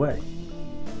all the way.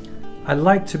 I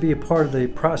like to be a part of the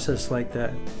process like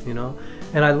that, you know.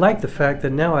 And I like the fact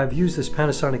that now I've used this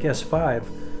Panasonic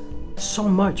S5 so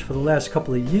much for the last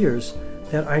couple of years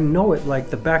that I know it like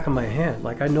the back of my hand.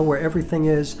 Like, I know where everything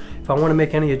is. If I want to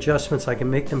make any adjustments, I can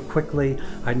make them quickly.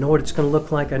 I know what it's going to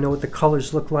look like. I know what the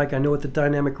colors look like. I know what the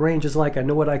dynamic range is like. I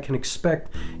know what I can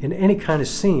expect in any kind of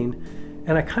scene.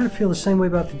 And I kind of feel the same way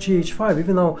about the GH5,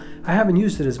 even though I haven't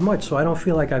used it as much, so I don't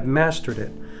feel like I've mastered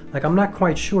it. Like, I'm not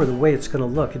quite sure the way it's going to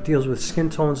look. It deals with skin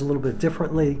tones a little bit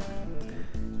differently.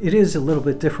 It is a little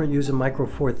bit different using micro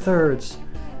four thirds,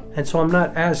 and so I'm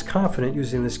not as confident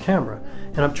using this camera.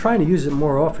 And I'm trying to use it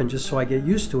more often just so I get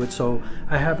used to it, so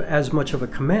I have as much of a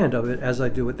command of it as I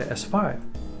do with the S5.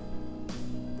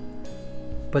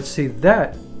 But see,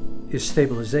 that is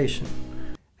stabilization.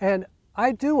 And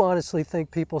I do honestly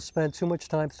think people spend too much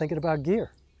time thinking about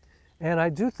gear. And I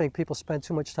do think people spend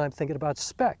too much time thinking about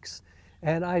specs.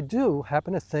 And I do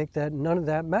happen to think that none of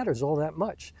that matters all that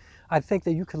much. I think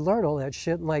that you can learn all that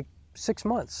shit in like 6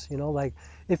 months, you know, like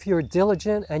if you're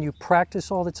diligent and you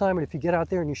practice all the time, and if you get out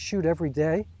there and you shoot every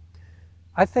day,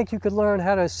 I think you could learn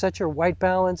how to set your white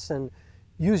balance and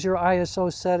use your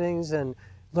ISO settings and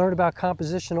learn about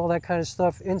composition, all that kind of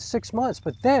stuff in 6 months.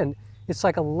 But then It's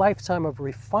like a lifetime of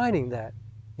refining that,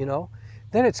 you know.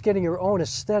 Then it's getting your own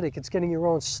aesthetic, it's getting your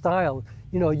own style.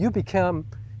 You know, you become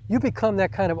that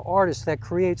kind of artist that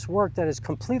creates work that is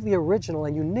completely original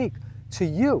and unique to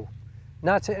you,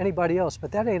 not to anybody else.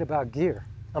 But that ain't about gear.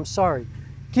 I'm sorry.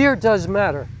 Gear does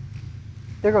matter.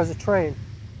 There goes a train.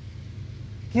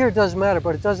 Gear does matter,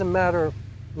 but it doesn't matter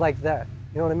like that.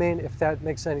 You know what I mean? If that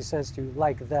makes any sense to you,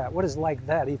 like that. What does like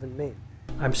that even mean?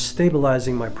 I'm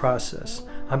stabilizing my process.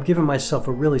 I'm giving myself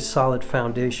a really solid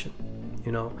foundation.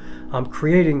 You know, I'm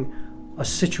creating a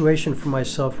situation for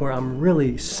myself where I'm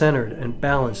really centered and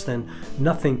balanced, and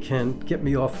nothing can get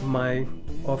me off my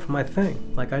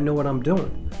thing. Like, I know what I'm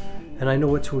doing, and I know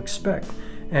what to expect,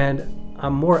 and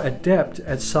I'm more adept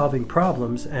at solving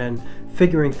problems and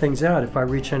figuring things out if I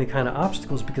reach any kind of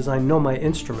obstacles, because I know my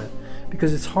instrument.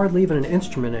 Because it's hardly even an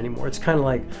instrument anymore. It's kind of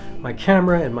like my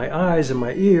camera and my eyes and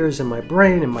my ears and my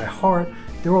brain and my heart.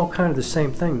 They're all kind of the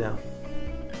same thing now.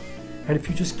 And if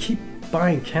you just keep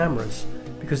buying cameras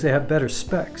because they have better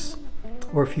specs,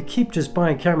 or if you keep just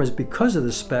buying cameras because of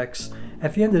the specs,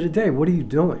 at the end of the day, what are you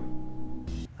doing?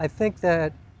 I think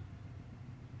that,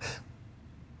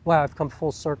 wow, I've come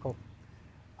full circle.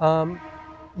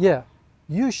 Yeah,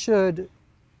 you should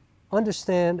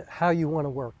understand how you want to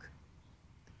work.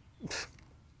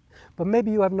 But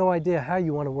maybe you have no idea how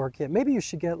you want to work yet. Maybe you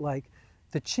should get like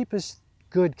the cheapest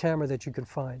good camera that you can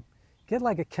find. Get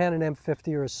like a Canon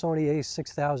M50 or a Sony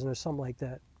A6000 or something like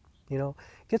that. You know,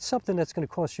 get something that's going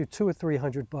to cost you $200 or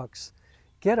 $300.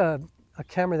 Get a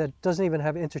camera that doesn't even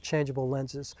have interchangeable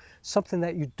lenses. Something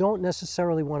that you don't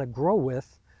necessarily want to grow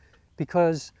with,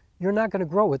 because you're not going to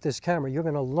grow with this camera. You're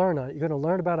going to learn on it. You're going to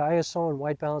learn about ISO and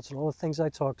white balance and all the things I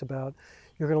talked about.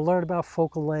 You're going to learn about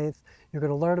focal length. You're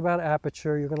going to learn about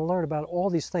aperture. You're going to learn about all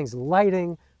these things,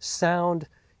 lighting, sound.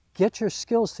 Get your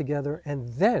skills together and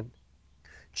then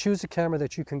choose a camera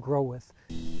that you can grow with.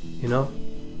 You know?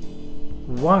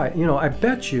 Why? You know, I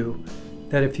bet you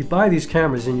that if you buy these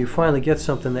cameras and you finally get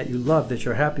something that you love, that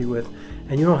you're happy with,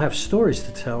 and you don't have stories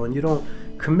to tell, and you don't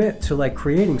commit to like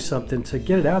creating something to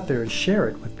get it out there and share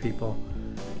it with people,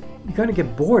 you're going to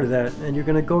get bored of that, and you're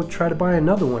going to go try to buy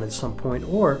another one at some point,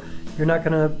 or you're not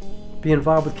going to be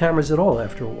involved with cameras at all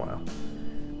after a while.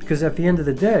 Because at the end of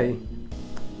the day,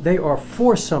 they are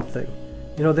for something.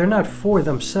 You know, they're not for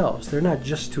themselves. They're not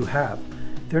just to have.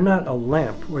 They're not a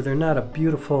lamp, or they're not a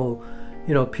beautiful,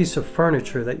 you know, piece of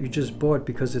furniture that you just bought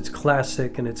because it's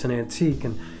classic and it's an antique.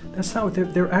 And that's not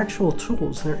what they're actual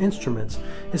tools. They're instruments.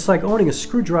 It's like owning a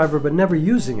screwdriver but never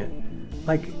using it.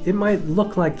 Like, it might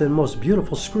look like the most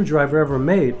beautiful screwdriver ever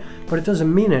made, but it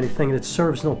doesn't mean anything and it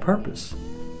serves no purpose.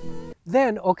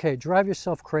 Then, okay, drive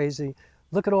yourself crazy,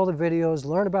 look at all the videos,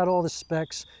 learn about all the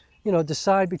specs, you know,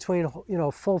 decide between, you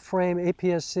know, full frame,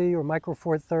 APS-C or micro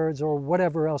four thirds or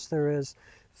whatever else there is,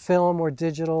 film or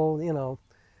digital, you know,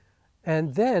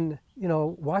 and then, you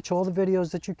know, watch all the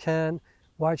videos that you can,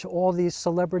 watch all these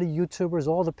celebrity YouTubers,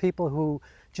 all the people who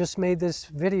just made this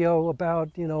video about,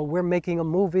 you know, we're making a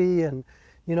movie and,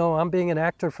 you know, I'm being an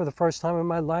actor for the first time in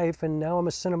my life and now I'm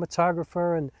a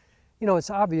cinematographer. And, you know,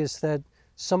 it's obvious that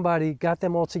somebody got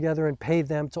them all together and paid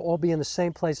them to all be in the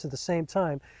same place at the same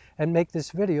time and make this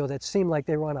video that seemed like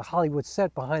they were on a Hollywood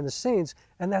set behind the scenes,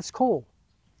 and that's cool.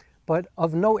 But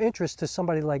of no interest to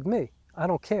somebody like me. I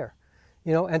don't care.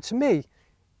 You know, and to me,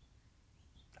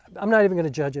 I'm not even going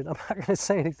to judge it. I'm not going to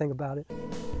say anything about it.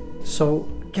 So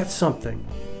get something.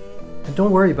 And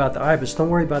don't worry about the IBIS. Don't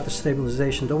worry about the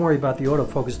stabilization. Don't worry about the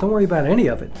autofocus. Don't worry about any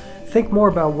of it. Think more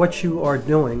about what you are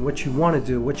doing, what you want to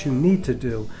do, what you need to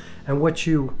do, and what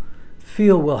you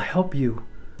feel will help you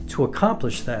to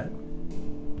accomplish that.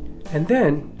 And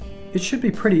then it should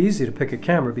be pretty easy to pick a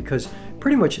camera, because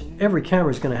pretty much every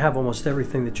camera is going to have almost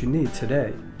everything that you need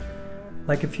today.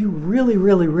 Like, if you really,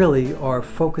 really, really are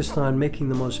focused on making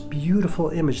the most beautiful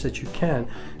image that you can,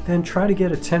 then try to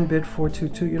get a 10-bit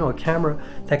 422, you know, a camera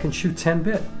that can shoot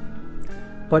 10-bit.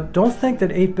 But don't think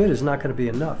that 8-bit is not going to be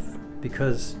enough,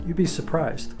 because you'd be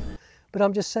surprised. But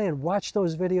I'm just saying, watch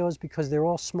those videos because they're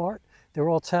all smart, they're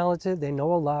all talented, they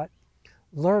know a lot.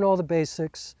 Learn all the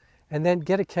basics, and then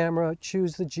get a camera,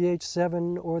 choose the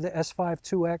GH7 or the S5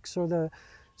 2X or the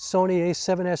Sony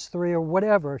A7S3 or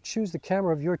whatever. Choose the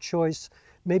camera of your choice.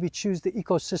 Maybe choose the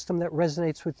ecosystem that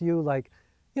resonates with you. Like,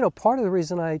 you know, part of the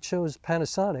reason I chose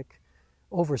Panasonic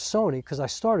over Sony, because I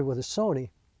started with a Sony.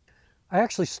 I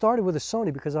actually started with a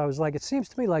Sony because I was like, it seems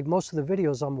to me like most of the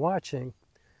videos I'm watching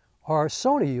are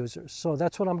Sony users. So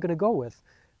that's what I'm going to go with,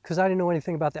 because I didn't know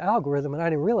anything about the algorithm, and I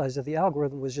didn't realize that the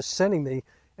algorithm was just sending me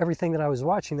everything that I was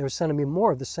watching. They were sending me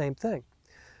more of the same thing.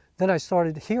 Then I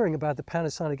started hearing about the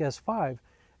Panasonic S5,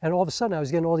 And all of a sudden I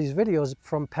was getting all these videos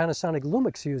from Panasonic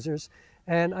Lumix users,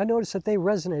 and I noticed that they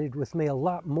resonated with me a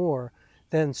lot more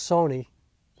than Sony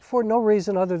for no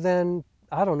reason other than,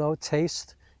 I don't know,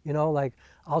 taste. You know, like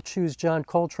I'll choose John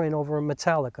Coltrane over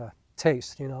Metallica,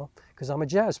 taste, you know, because I'm a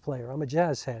jazz player, I'm a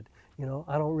jazz head. You know,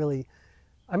 I don't really,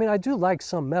 I mean, I do like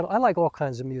some metal. I like all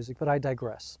kinds of music, but I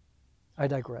digress. I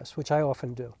digress, which I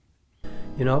often do.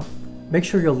 You know, make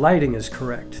sure your lighting is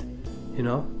correct, you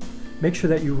know. Make sure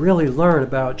that you really learn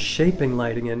about shaping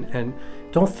lighting and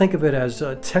don't think of it as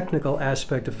a technical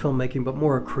aspect of filmmaking, but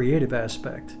more a creative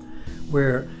aspect,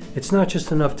 where it's not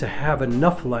just enough to have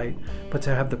enough light, but to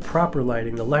have the proper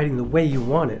lighting the way you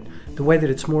want it, the way that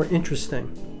it's more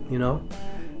interesting, you know,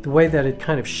 the way that it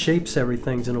kind of shapes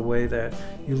everything in a way that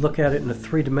you look at it in a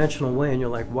three-dimensional way and you're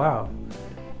like, wow,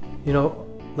 you know,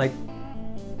 like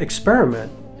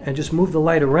experiment and just move the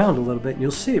light around a little bit and you'll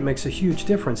see it makes a huge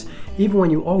difference. Even when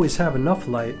you always have enough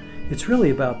light, it's really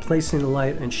about placing the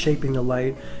light and shaping the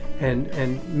light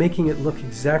and making it look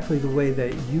exactly the way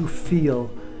that you feel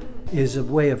is a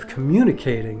way of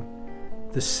communicating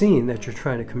the scene that you're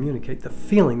trying to communicate, the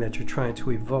feeling that you're trying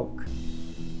to evoke.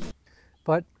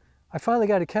 But I finally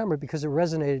got a camera because it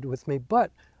resonated with me,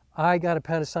 but I got a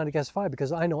Panasonic S5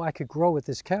 because I know I could grow with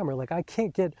this camera. Like, I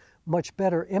can't get much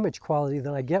better image quality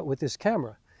than I get with this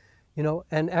camera. You know,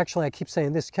 and actually I keep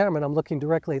saying this camera and I'm looking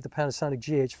directly at the Panasonic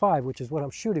GH5, which is what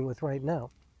I'm shooting with right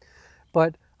now.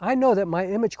 But I know that my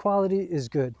image quality is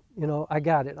good. You know, I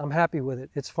got it. I'm happy with it.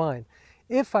 It's fine.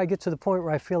 If I get to the point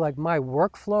where I feel like my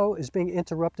workflow is being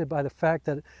interrupted by the fact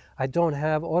that I don't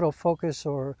have autofocus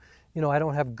or, you know, I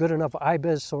don't have good enough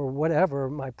IBIS or whatever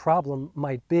my problem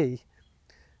might be,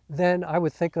 then I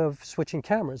would think of switching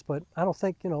cameras. But I don't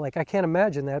think, you know, like I can't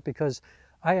imagine that because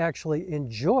I actually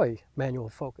enjoy manual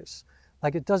focus.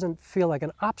 Like, it doesn't feel like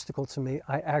an obstacle to me.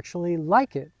 I actually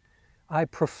like it. I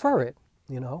prefer it,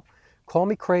 you know. Call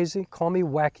me crazy, call me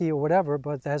wacky or whatever,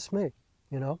 but that's me,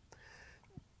 you know.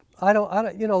 I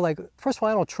don't, you know, like, first of all,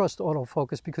 I don't trust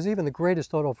autofocus because even the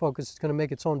greatest autofocus is going to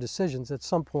make its own decisions at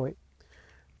some point.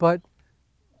 But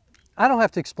I don't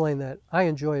have to explain that. I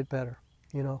enjoy it better,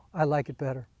 you know. I like it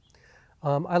better.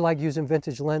 I like using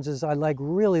vintage lenses. I like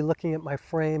really looking at my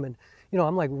frame and, you know,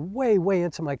 I'm like way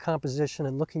into my composition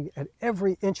and looking at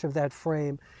every inch of that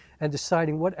frame and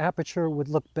deciding what aperture would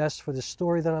look best for the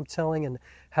story that I'm telling and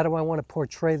how do I want to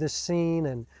portray this scene.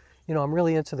 And, you know, I'm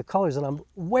really into the colors and I'm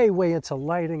way into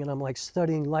lighting and I'm like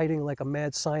studying lighting like a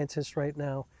mad scientist right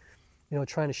now, you know,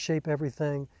 trying to shape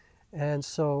everything. And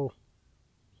so,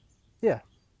 yeah.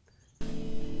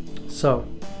 So,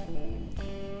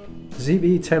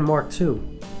 ZVe10 Mark II,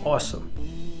 awesome.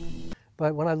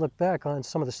 But when I look back on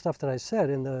some of the stuff that I said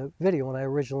in the video when I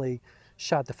originally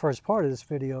shot the first part of this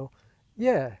video,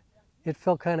 yeah, it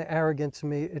felt kind of arrogant to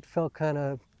me. It felt kind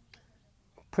of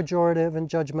pejorative and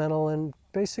judgmental and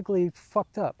basically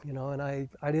fucked up, you know, and I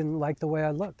didn't like the way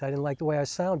I looked. I didn't like the way I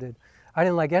sounded. I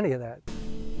didn't like any of that.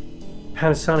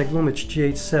 Panasonic Lumix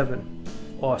GH7,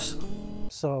 awesome.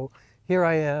 So here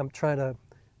I am trying to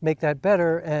make that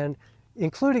better and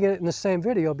including it in the same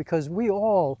video because we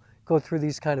all go through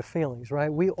these kind of feelings,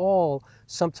 right? We all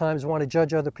sometimes want to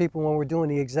judge other people when we're doing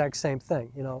the exact same thing,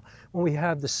 you know, when we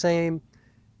have the same,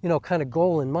 you know, kind of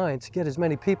goal in mind to get as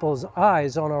many people's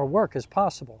eyes on our work as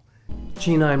possible.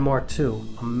 G9 Mark II,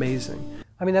 amazing.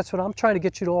 I mean, that's what I'm trying to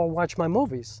get you to all watch my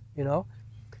movies, you know?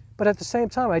 But at the same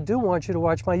time, I do want you to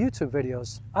watch my YouTube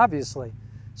videos, obviously.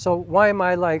 So why am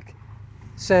I like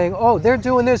saying, oh, they're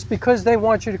doing this because they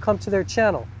want you to come to their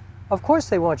channel? Of course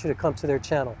they want you to come to their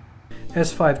channel.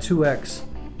 S5 2X,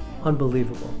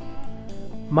 unbelievable.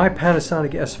 My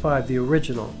Panasonic S5, the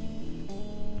original,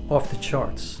 off the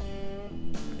charts.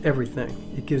 Everything.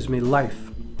 It gives me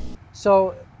life.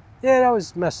 So, yeah, that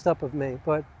was messed up of me,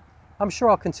 but I'm sure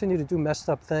I'll continue to do messed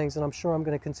up things, and I'm sure I'm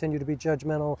going to continue to be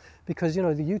judgmental because, you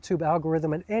know, the YouTube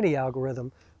algorithm and any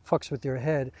algorithm fucks with your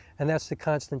head, and that's the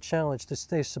constant challenge, to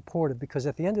stay supportive, because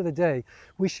at the end of the day,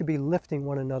 we should be lifting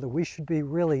one another. We should be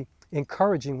really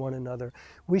encouraging one another.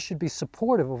 We should be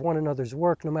supportive of one another's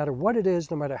work, no matter what it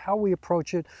is, no matter how we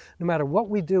approach it, no matter what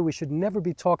we do. We should never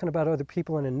be talking about other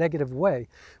people in a negative way.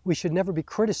 We should never be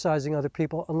criticizing other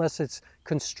people unless it's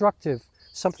constructive,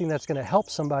 something that's going to help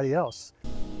somebody else.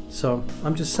 So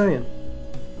I'm just saying,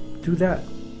 do that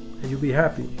and you'll be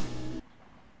happy.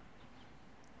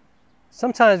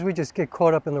 Sometimes we just get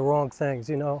caught up in the wrong things,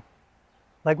 you know?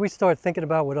 Like, we start thinking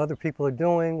about what other people are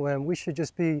doing when we should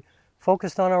just be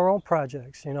focused on our own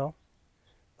projects, you know?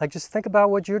 Like, just think about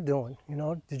what you're doing, you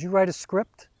know? Did you write a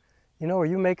script? You know, are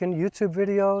you making YouTube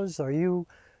videos? Are you,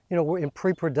 you know, in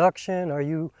pre-production? Are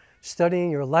you studying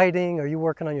your lighting? Are you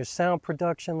working on your sound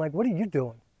production? Like, what are you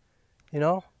doing? You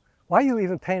know? why are you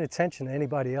even paying attention to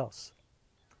anybody else?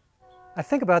 I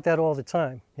think about that all the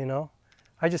time, you know.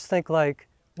 I just think like,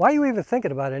 why are you even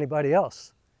thinking about anybody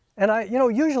else? And you know,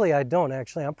 usually I don't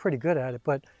actually, I'm pretty good at it,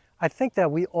 but I think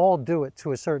that we all do it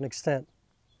to a certain extent.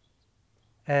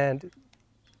 And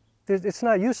it's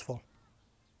not useful,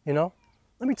 you know.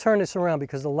 Let me turn this around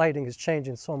because the lighting is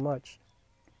changing so much.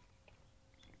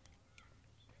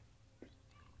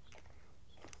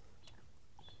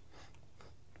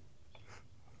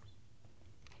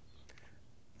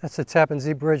 That's the Tappan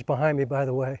Zee Bridge behind me, by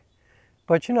the way.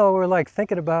 But you know, we're like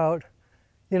thinking about,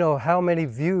 you know, how many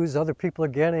views other people are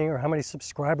getting or how many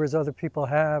subscribers other people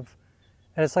have.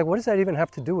 And it's like, what does that even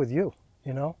have to do with you,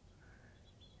 you know?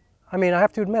 I mean, I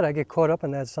have to admit, I get caught up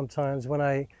in that sometimes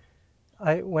when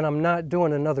when I'm not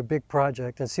doing another big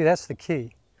project. And see, that's the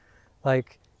key.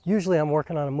 Like, usually I'm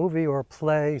working on a movie or a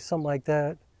play, something like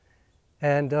that.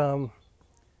 And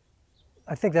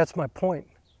I think that's my point.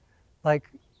 Like,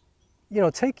 you know,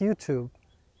 take YouTube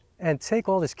and take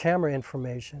all this camera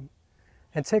information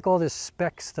and take all this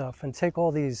spec stuff and take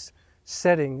all these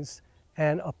settings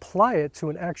and apply it to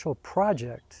an actual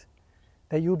project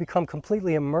that you will become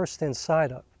completely immersed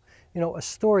inside of. You know, a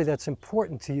story that's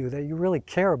important to you, that you really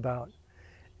care about.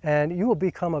 And you will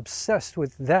become obsessed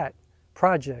with that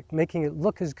project, making it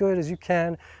look as good as you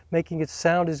can, making it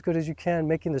sound as good as you can,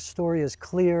 making the story as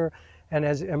clear and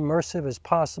as immersive as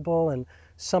possible, and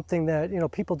something that, you know,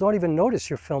 people don't even notice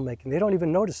you're filmmaking. They don't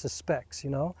even notice the specs,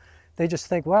 you know. They just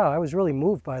think, wow, I was really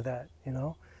moved by that, you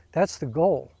know. That's the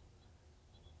goal.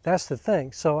 That's the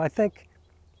thing. So I think,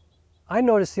 I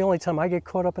notice the only time I get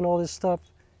caught up in all this stuff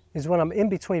is when I'm in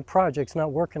between projects,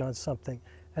 not working on something.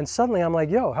 And suddenly I'm like,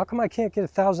 yo, how come I can't get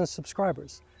 1,000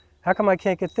 subscribers? How come I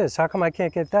can't get this? How come I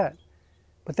can't get that?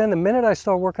 But then the minute I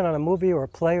start working on a movie or a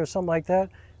play or something like that,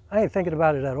 I ain't thinking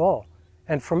about it at all.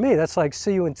 And for me, that's like,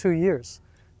 see you in 2 years.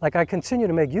 Like, I continue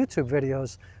to make YouTube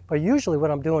videos, but usually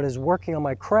what I'm doing is working on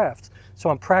my craft. So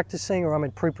I'm practicing, or I'm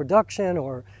in pre-production,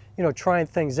 or, you know, trying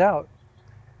things out.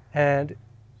 And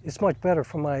it's much better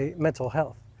for my mental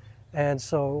health. And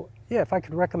so, yeah, if I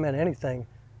could recommend anything,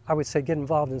 I would say get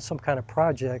involved in some kind of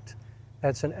project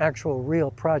that's an actual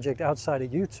real project outside of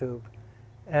YouTube.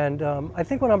 And I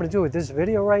think what I'm going to do with this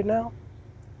video right now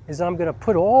is I'm going to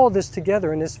put all this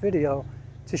together in this video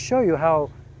to show you how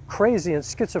crazy and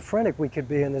schizophrenic we could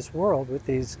be in this world with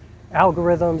these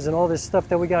algorithms and all this stuff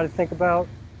that we got to think about.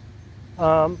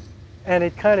 And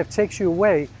it kind of takes you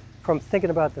away from thinking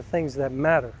about the things that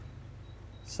matter.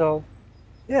 So,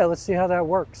 yeah, let's see how that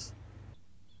works.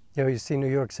 Yo, you see New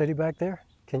York City back there?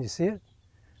 Can you see it?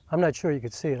 I'm not sure you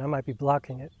could see it. I might be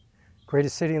blocking it.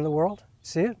 Greatest city in the world?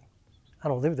 See it? I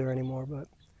don't live there anymore, but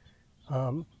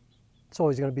it's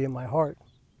always going to be in my heart.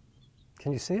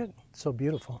 Can you see it? It's so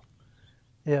beautiful.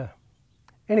 Yeah.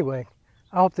 Anyway,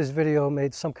 I hope this video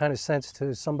made some kind of sense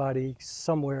to somebody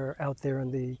somewhere out there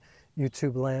in the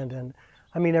YouTube land. And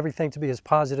I mean everything to be as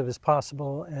positive as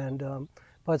possible. And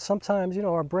but sometimes, you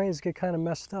know, our brains get kind of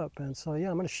messed up. And so, yeah,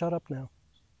 I'm going to shut up now.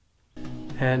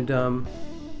 And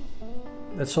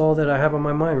that's all that I have on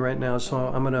my mind right now. So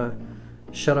I'm going to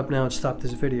shut up now and stop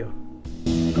this video.